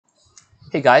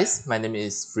Hey guys, my name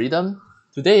is Freedom.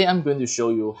 Today I'm going to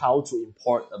show you how to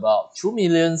import about 2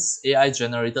 million AI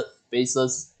generated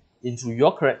faces into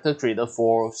your Character Creator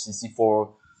 4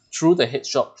 CC4 through the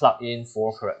headshot plugin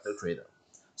for Character Creator.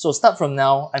 So start from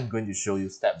now, I'm going to show you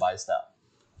step by step.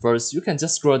 First, you can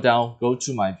just scroll down, go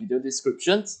to my video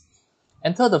description,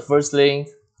 enter the first link.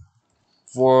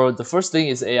 For the first link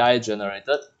is AI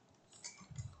generated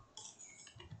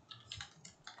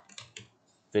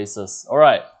faces.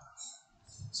 Alright,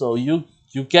 so you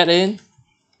get in,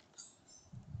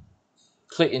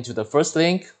 click into the first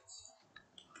link,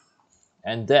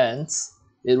 and then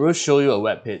it will show you a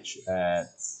web page at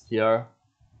here.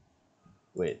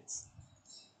 Wait,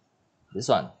 this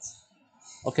one.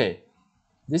 Okay,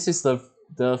 this is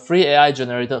the free AI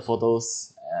generated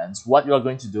photos, and what you are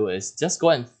going to do is just go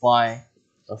and find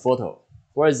a photo.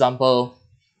 For example,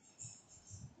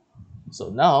 so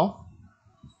now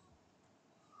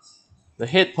the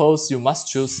head pose you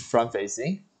must choose front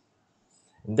facing,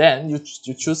 and then you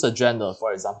choose a gender.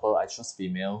 For example, I choose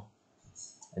female,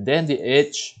 and then the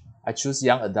age I choose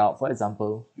young adult. For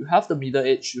example, you have the middle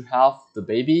age, you have the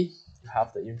baby, you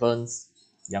have the infants,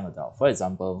 young adult, for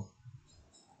example.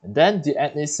 And then the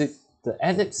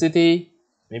ethnicity,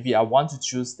 maybe I want to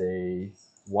choose the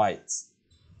white.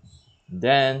 And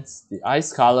then the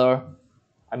eyes color,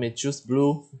 I may choose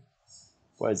blue.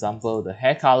 For example, the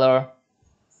hair color,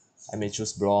 I may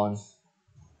choose blonde.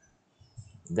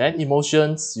 Then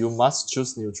emotions, you must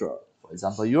choose neutral. For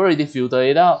example, you already filter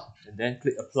it out, and then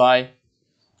click apply.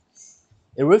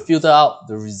 It will filter out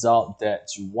the result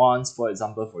that you want. For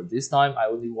example, for this time, I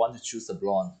only want to choose the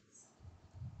blonde.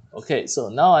 Okay, so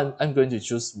now I'm going to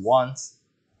choose one.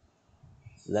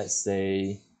 Let's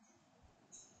say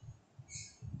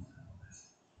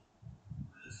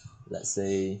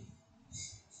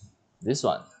this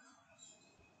one.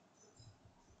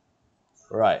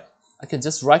 Right, I can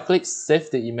just right click,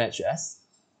 save the image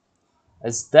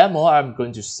as demo. I'm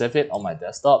going to save it on my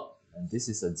desktop, and this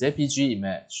is a JPG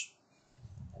image.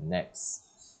 And next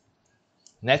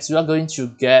we are going to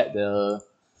get the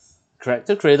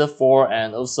Character Creator 4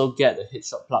 and also get the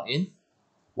headshot plugin.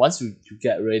 Once you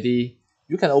get ready,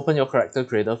 you can open your Character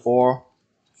Creator 4.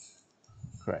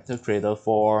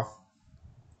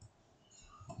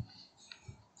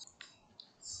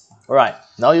 Alright,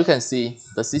 now you can see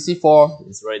the CC4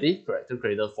 is ready, Character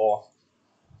Creator 4.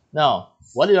 Now,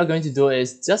 what you are going to do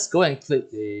is just go and click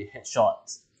the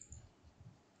headshot.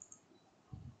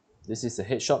 This is the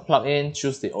headshot plugin,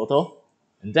 choose the auto.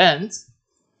 And then,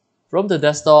 from the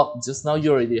desktop, just now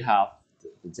you already have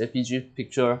the JPG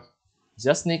picture.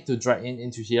 Just need to drag in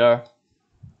into here.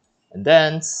 And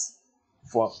then,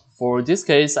 for this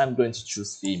case, I'm going to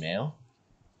choose female.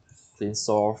 Clean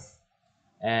source.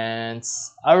 And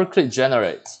I will click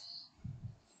generate.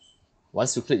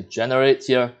 Once you click generate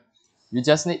here, you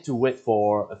just need to wait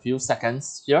for a few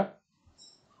seconds here.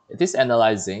 It is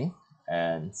analyzing,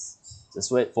 and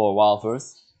just wait for a while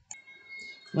first.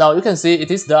 Now you can see it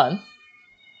is done.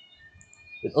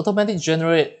 It automatically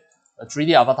generates a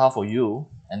 3D avatar for you,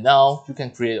 and now you can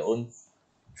create your own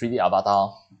 3D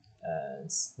avatar.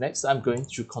 And next I'm going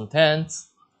to content,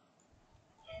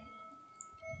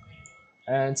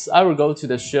 and I will go to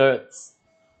the shirts.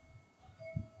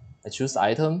 I choose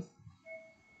item.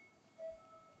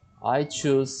 I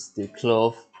choose the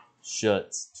cloth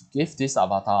shirt to give this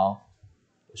avatar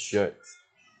a shirt.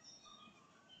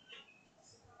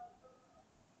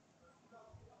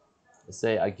 Let's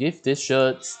say I give this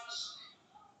shirt,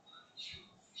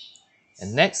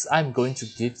 and next I'm going to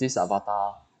give this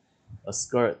avatar a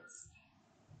skirt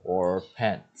or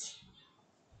pants.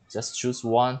 Just choose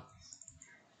one.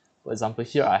 For example,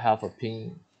 here I have a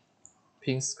pink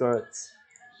skirt,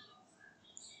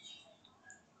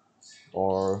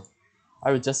 or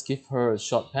I will just give her a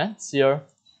short pants here.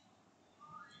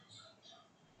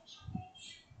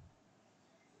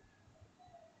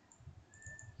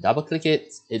 Double click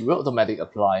it, it will automatically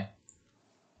apply.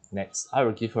 Next, I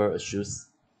will give her a shoes.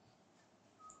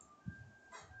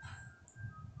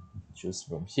 Choose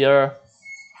from here.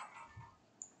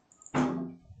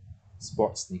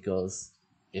 Sports sneakers,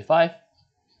 A5.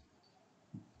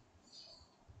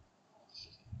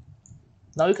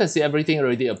 Now you can see everything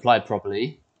already applied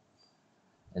properly.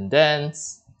 And then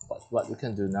what you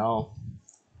can do now,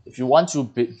 if you want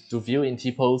to view in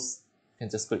T-pose, you can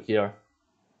just click here.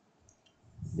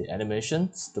 The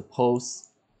animations, the pose,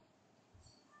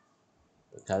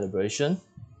 the calibration.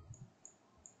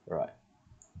 Right.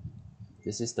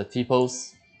 This is the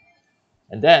T-pose.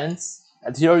 And then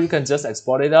at here you can just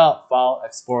export it out, file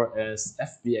export as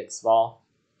FBX file.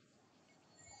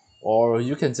 Or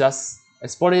you can just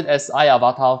export it as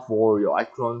iAvatar for your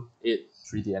iClone 8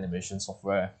 3D animation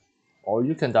software. Or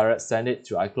you can direct send it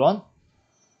to iClone,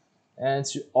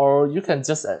 or you can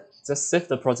just save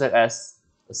the project as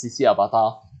a CC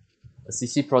avatar, a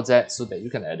CC project, so that you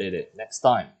can edit it next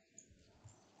time.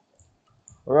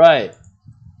 Alright,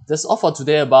 that's all for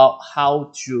today about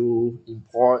how to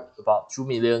import about 2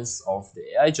 millions of the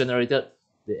AI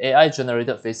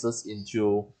generated faces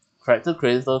into Character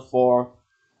Creator 4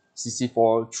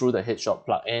 CC4 through the headshot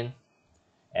plugin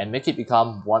and make it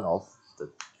become one of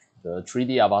the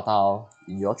 3D avatar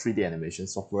in your 3D animation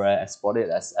software, export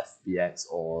it as FBX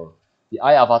or the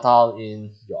iAvatar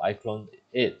in your iClone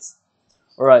 8.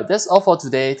 Alright, that's all for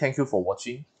today. Thank you for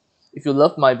watching. If you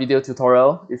love my video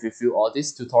tutorial, if you feel all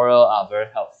these tutorials are very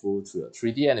helpful to your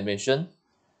 3D animation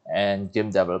and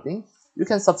game developing, you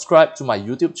can subscribe to my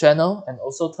YouTube channel and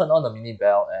also turn on the mini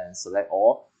bell and select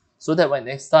all, so that when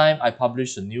next time I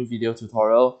publish a new video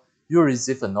tutorial, you'll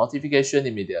receive a notification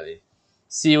immediately.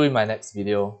 See you in my next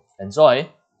video. Enjoy!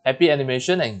 Happy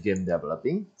animation and game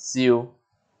developing. See you!